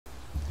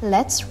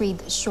Let's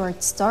read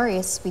short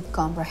stories with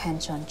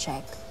comprehension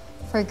check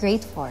for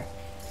grade 4.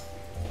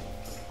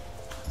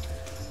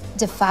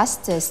 The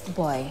fastest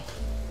boy.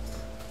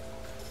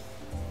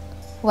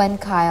 When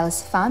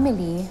Kyle's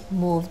family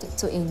moved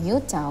to a new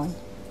town,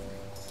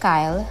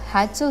 Kyle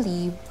had to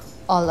leave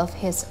all of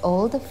his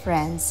old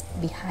friends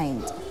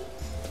behind.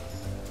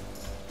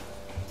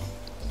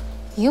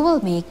 You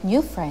will make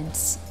new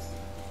friends,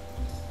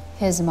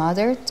 his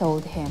mother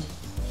told him.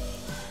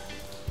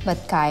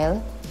 But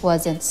Kyle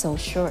wasn't so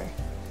sure.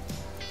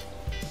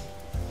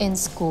 In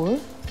school,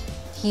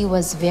 he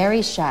was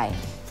very shy,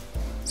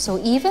 so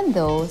even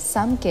though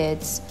some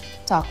kids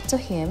talked to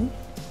him,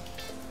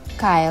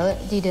 Kyle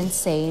didn't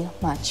say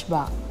much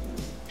back.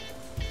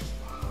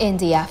 In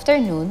the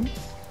afternoon,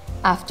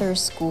 after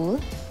school,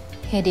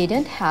 he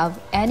didn't have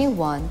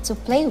anyone to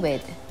play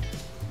with.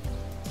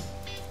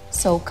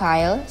 So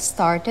Kyle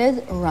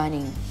started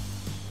running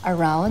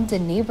around the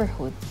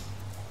neighborhood.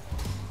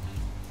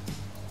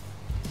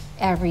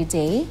 Every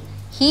day,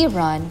 he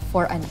ran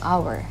for an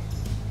hour.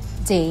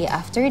 Day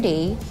after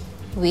day,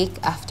 week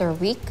after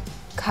week,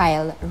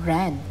 Kyle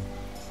ran.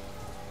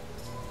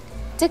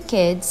 The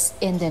kids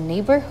in the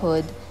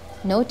neighborhood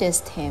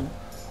noticed him.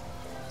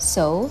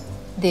 So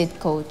did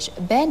Coach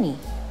Benny.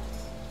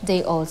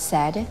 They all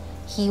said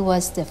he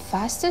was the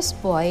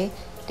fastest boy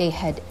they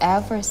had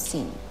ever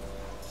seen.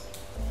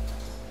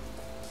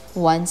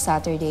 One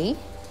Saturday,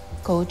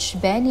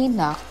 Coach Benny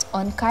knocked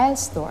on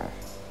Kyle's door.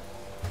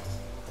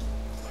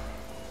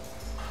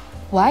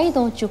 Why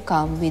don't you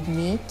come with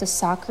me to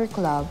soccer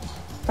club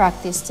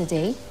practice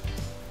today,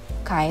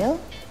 Kyle?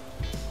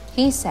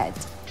 He said.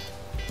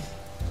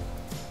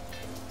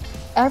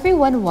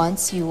 Everyone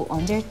wants you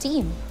on their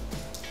team.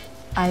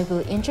 I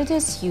will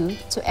introduce you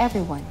to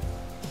everyone.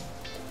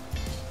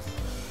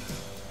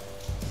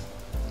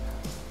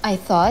 I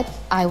thought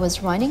I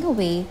was running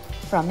away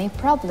from a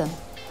problem,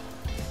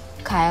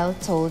 Kyle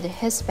told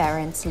his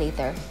parents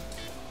later.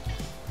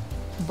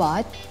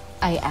 But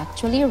I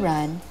actually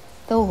ran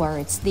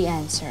towards the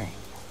answer.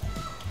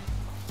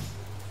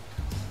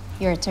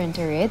 Your turn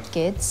to read,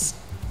 kids.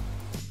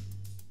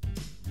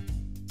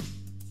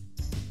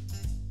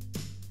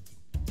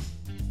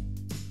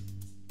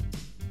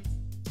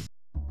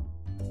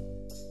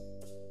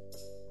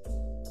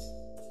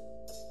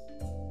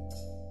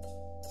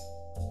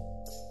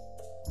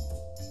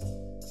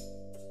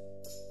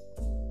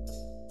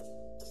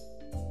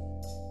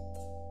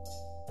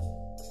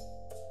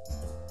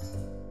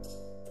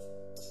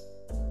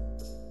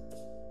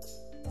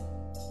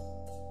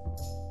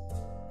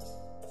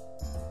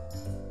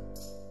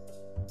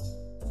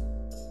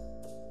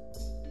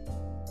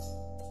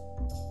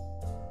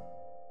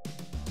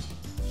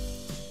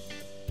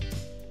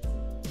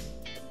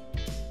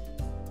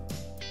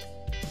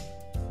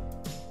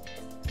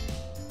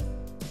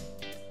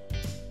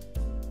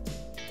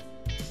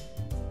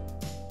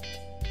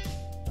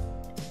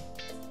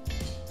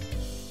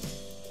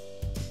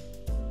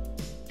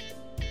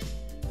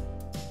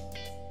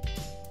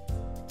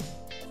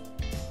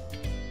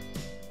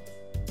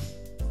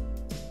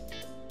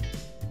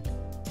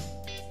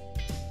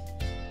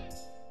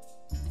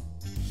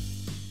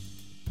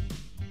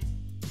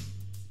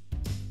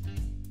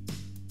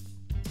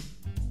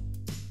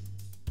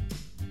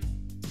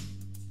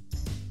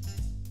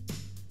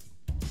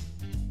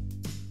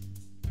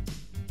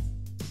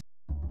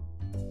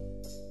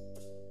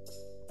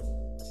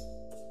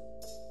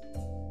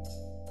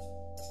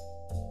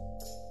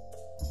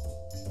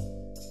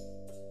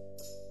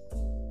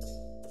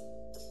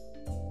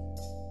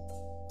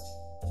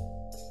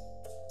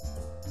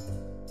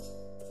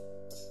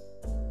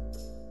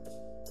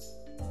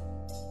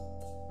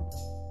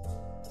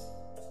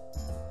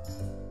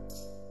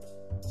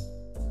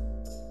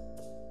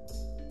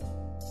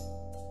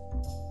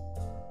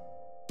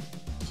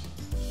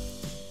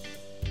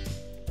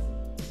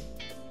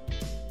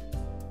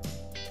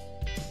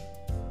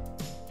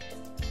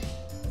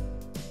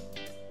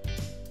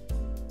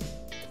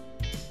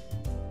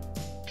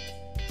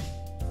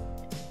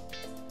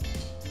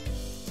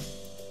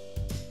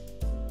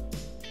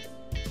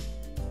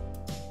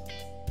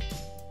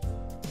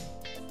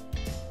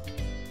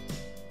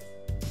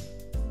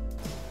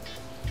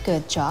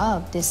 Good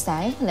job! This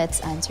time, let's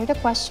answer the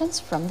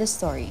questions from the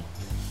story.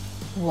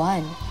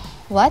 1.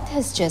 What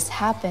has just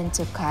happened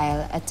to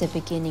Kyle at the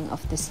beginning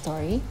of the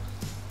story?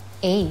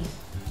 A.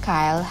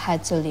 Kyle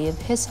had to leave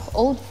his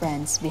old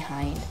friends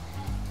behind.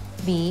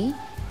 B.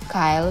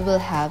 Kyle will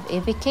have a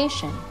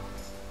vacation.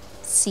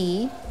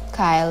 C.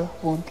 Kyle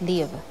won't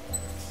leave.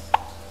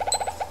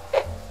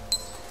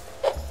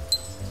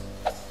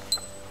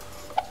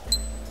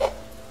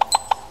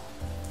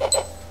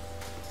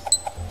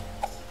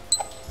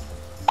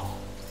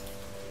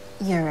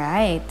 You're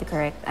right. The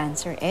correct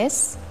answer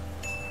is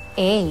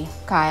A.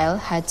 Kyle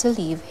had to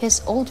leave his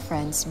old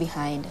friends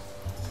behind.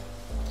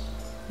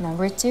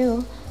 Number 2.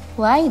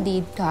 Why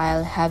did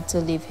Kyle have to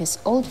leave his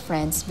old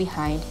friends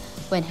behind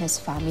when his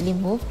family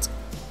moved?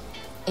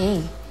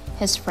 A.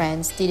 His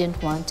friends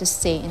didn't want to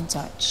stay in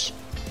touch.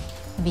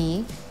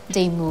 B.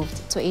 They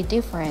moved to a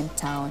different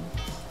town.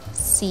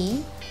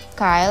 C.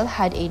 Kyle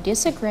had a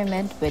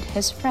disagreement with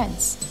his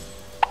friends.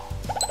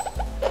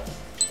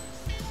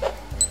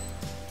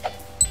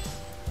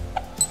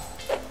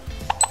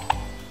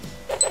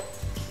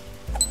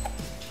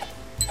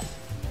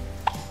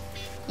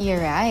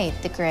 You're right.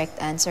 The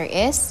correct answer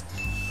is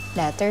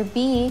letter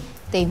B.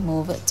 They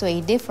moved to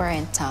a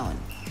different town.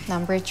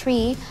 Number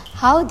 3.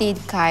 How did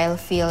Kyle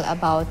feel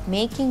about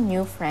making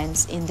new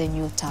friends in the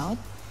new town?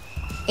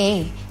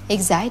 A.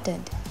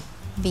 Excited.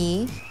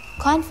 B.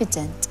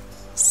 Confident.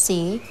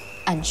 C.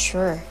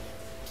 Unsure.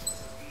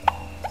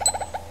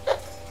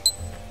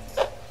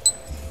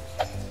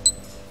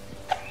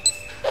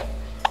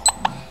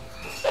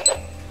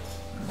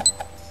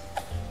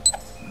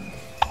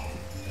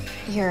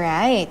 You're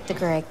right. The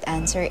correct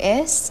answer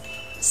is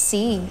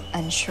C.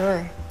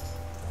 Unsure.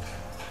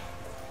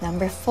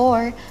 Number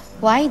 4.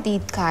 Why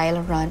did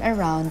Kyle run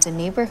around the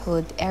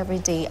neighborhood every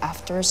day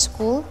after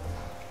school?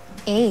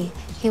 A.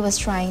 He was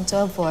trying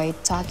to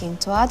avoid talking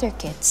to other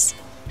kids.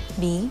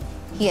 B.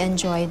 He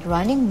enjoyed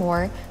running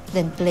more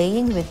than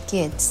playing with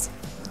kids.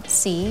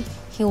 C.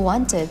 He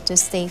wanted to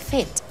stay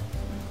fit.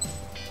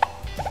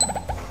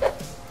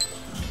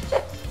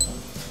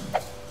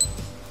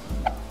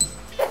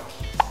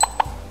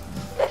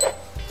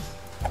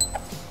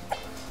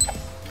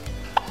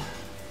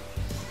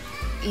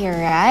 You're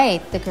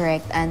right. The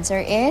correct answer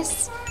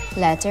is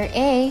letter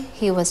A.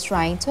 He was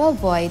trying to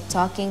avoid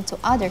talking to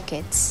other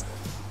kids.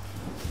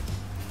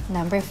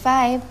 Number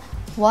 5.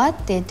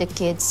 What did the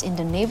kids in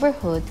the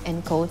neighborhood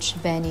and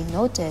Coach Benny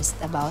notice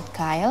about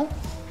Kyle?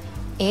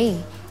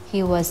 A.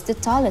 He was the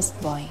tallest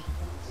boy.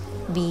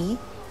 B.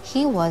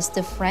 He was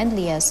the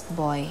friendliest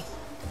boy.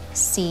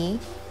 C.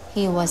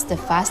 He was the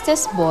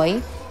fastest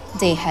boy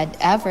they had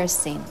ever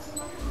seen.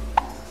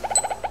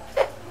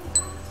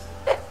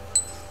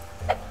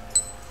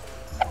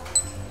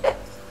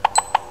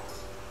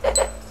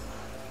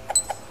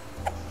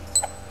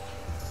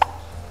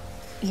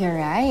 You're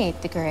right.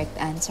 The correct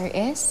answer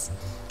is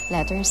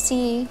letter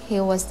C. He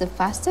was the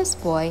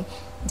fastest boy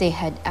they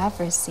had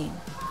ever seen.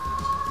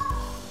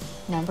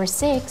 Number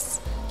 6.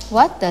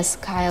 What does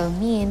Kyle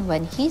mean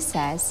when he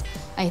says,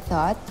 I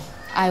thought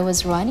I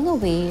was running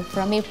away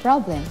from a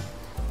problem,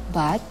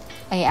 but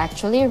I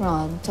actually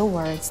ran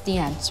towards the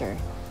answer?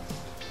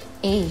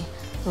 A.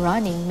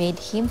 Running made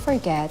him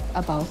forget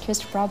about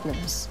his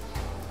problems.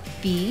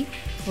 B.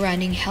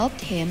 Running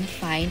helped him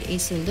find a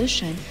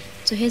solution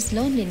to his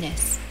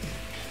loneliness.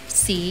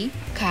 C.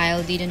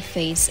 Kyle didn't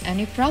face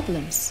any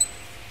problems.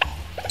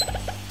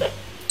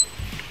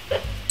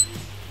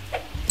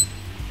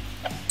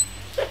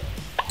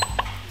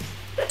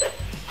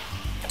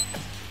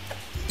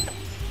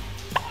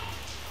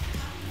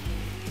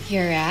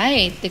 You're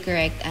right. The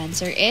correct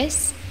answer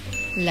is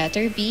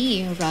letter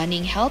B.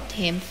 Running helped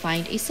him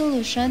find a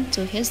solution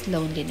to his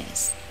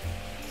loneliness.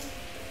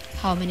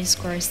 How many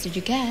scores did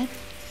you get?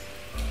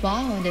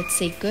 Wow,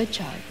 that's a good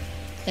job.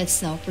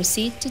 Let's now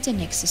proceed to the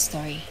next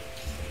story.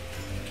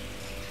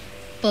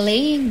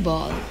 Playing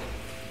ball.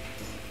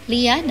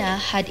 Liana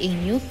had a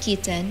new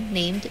kitten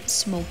named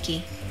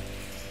Smokey.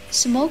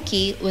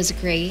 Smokey was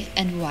gray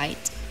and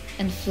white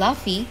and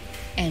fluffy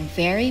and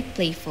very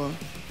playful.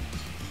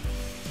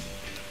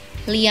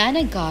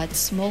 Liana got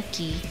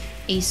Smokey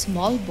a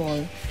small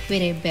ball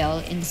with a bell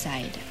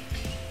inside.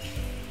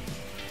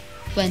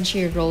 When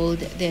she rolled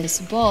this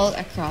ball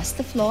across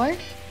the floor,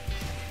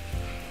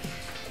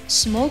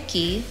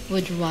 Smokey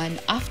would run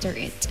after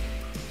it,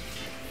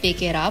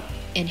 pick it up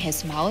in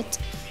his mouth,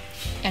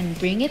 and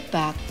bring it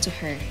back to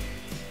her.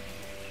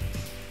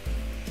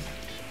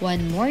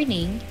 One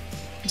morning,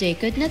 they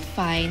could not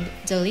find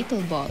the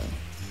little ball.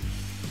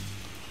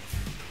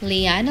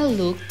 Liana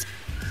looked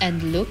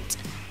and looked,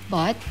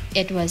 but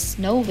it was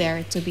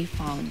nowhere to be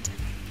found.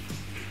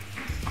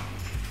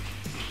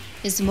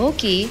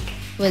 Smokey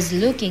was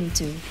looking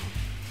too.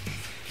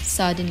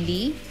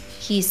 Suddenly,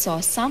 he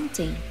saw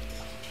something,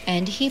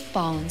 and he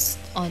pounced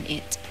on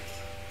it.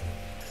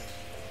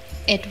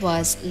 It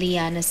was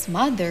Liana's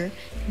mother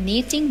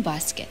knitting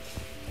basket.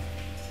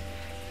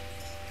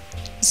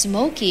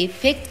 Smokey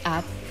picked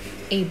up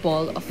a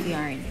ball of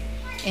yarn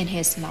in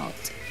his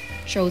mouth,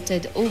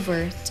 trotted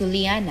over to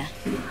Liana,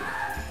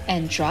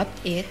 and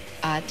dropped it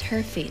at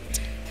her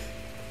feet.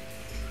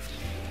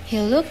 He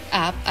looked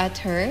up at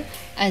her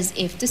as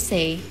if to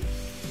say,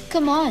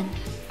 "Come on,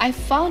 I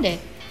found it.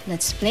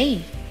 Let's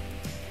play."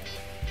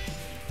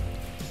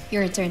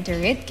 Your turn to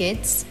read,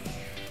 kids.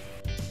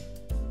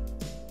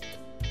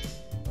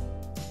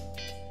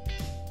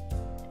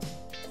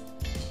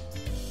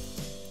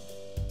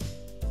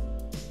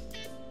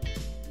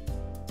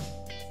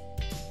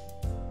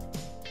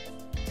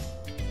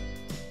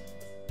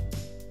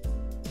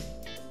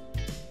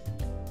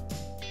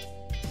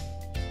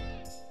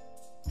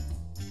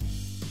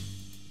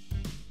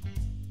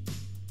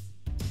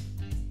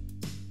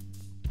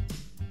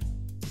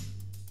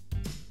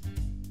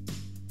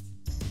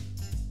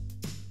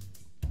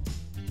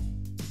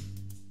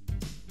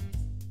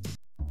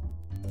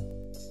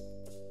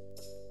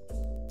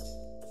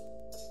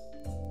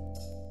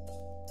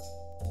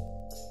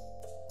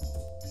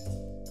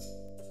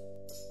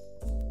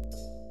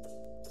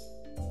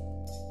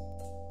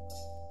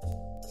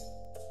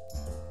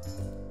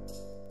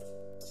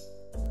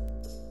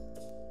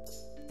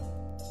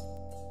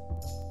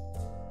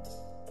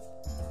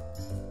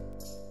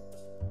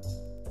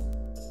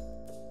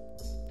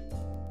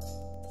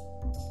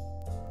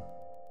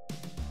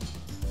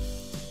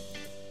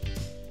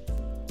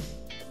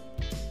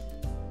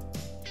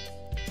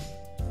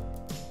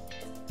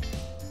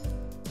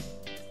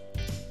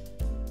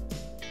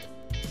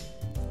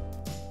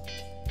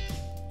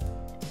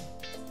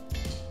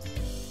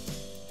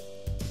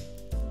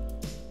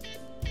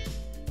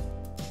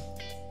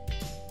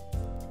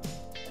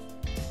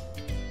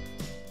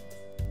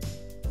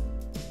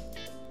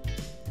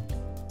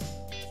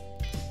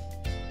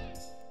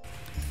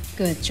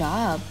 Good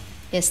job!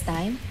 This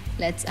time,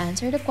 let's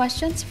answer the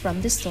questions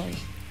from the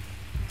story.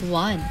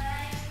 1.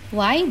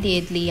 Why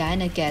did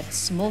Liana get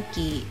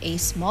Smokey a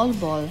small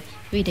ball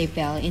with a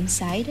bell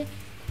inside?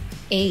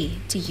 A.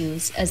 To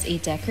use as a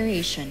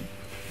decoration.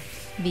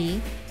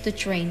 B. To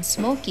train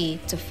Smokey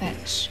to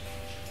fetch.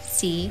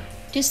 C.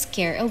 To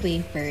scare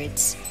away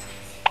birds.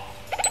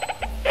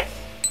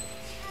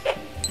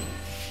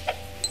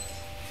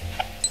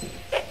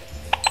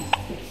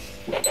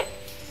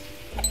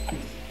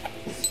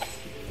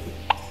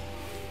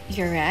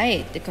 You're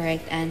right. The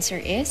correct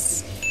answer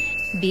is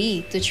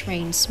B. To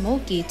train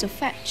Smokey to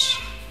fetch.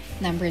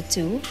 Number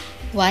 2.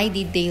 Why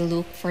did they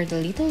look for the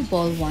little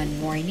ball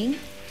one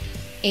morning?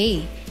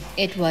 A.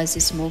 It was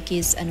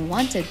Smokey's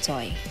unwanted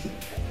toy.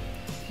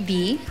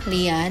 B.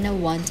 Liana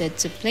wanted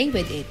to play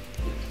with it.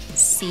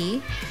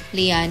 C.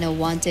 Liana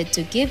wanted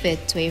to give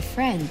it to a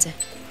friend.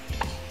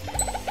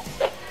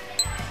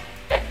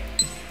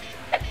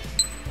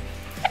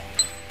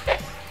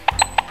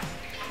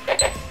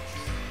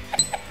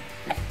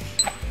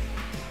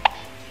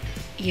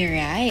 You're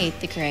right.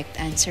 The correct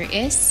answer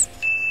is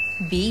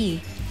B.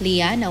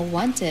 Liana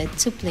wanted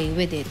to play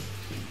with it.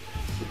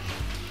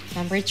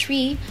 Number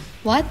 3.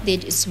 What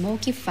did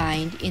Smokey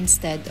find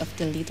instead of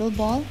the little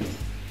ball?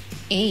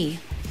 A.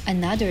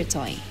 Another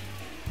toy.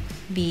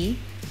 B.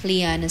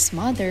 Liana's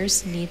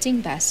mother's knitting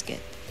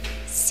basket.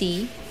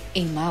 C.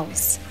 A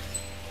mouse.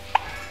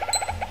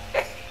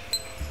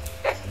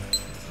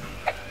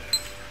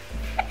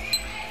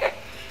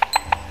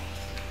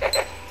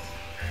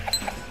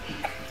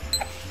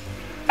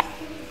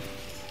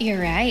 You're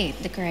right.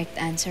 The correct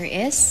answer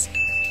is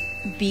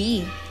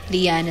B.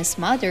 Liana's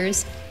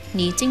mother's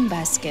knitting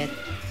basket.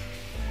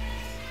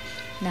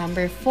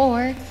 Number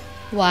 4.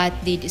 What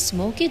did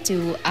Smokey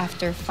do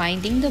after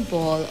finding the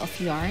ball of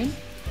yarn?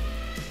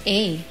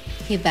 A.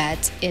 He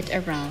bat it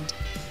around.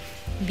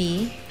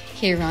 B.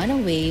 He ran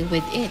away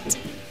with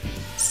it.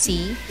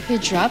 C. He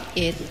dropped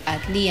it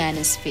at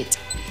Liana's feet.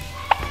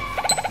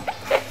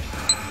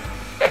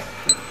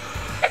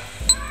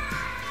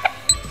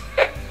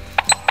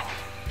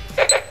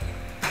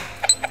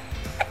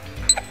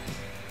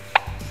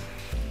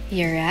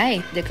 You're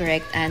right. The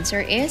correct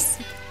answer is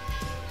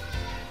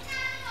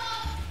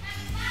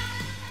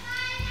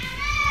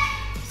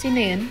Sino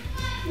yun?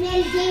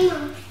 LJ mo.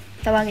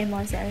 Tawagin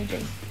mo si LJ.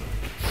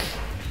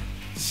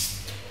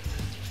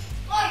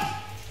 Oy!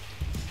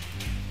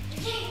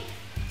 LJ!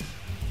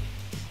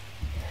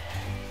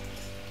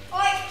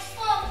 Oy,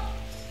 stop!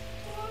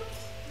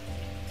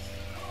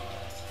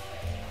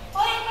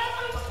 Oy,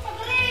 parang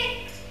pagpagari!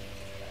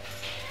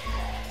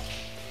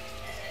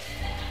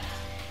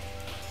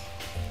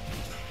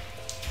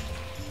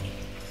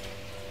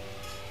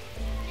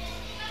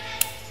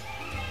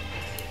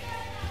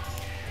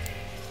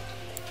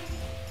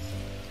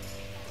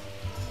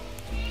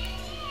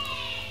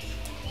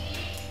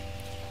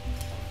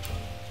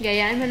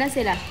 Gayaan mo na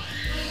sila.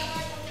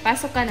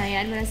 Pasok ka na,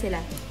 hayaan mo na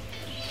sila.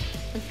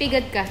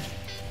 Magpigad ka.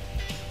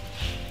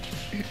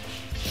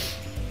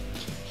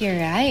 You're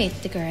right.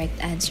 The correct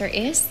answer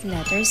is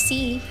letter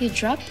C. He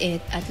dropped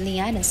it at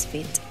Liana's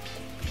feet.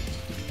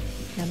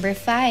 Number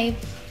 5.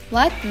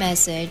 What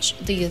message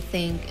do you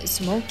think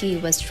Smokey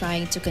was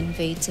trying to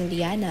convey to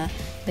Liana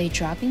by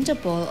dropping the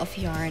ball of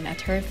yarn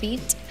at her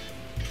feet?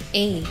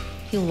 A.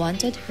 He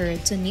wanted her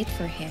to knit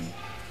for him.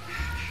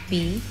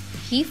 B.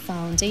 He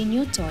found a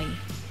new toy.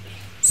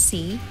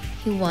 C.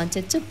 He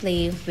wanted to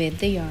play with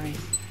the yarn.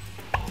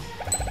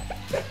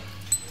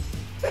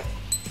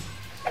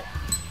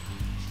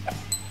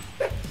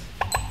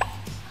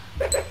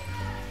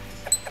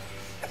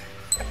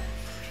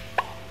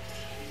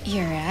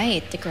 You're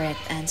right. The correct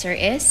answer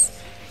is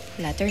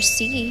letter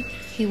C.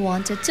 He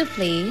wanted to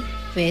play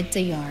with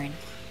the yarn.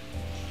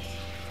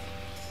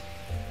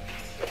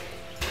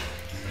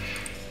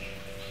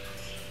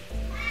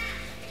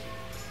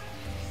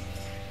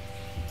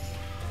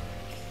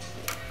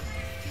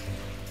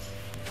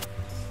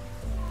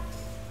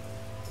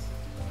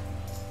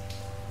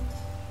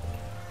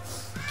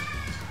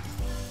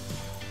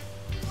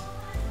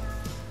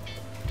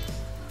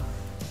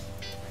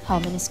 How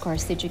many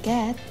scores did you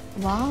get?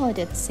 Wow,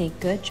 that's a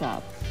good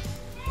job.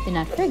 Do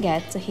not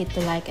forget to hit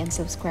the like and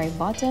subscribe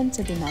button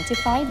to be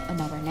notified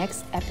on our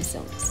next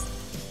episodes.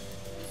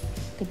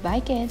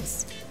 Goodbye,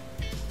 kids.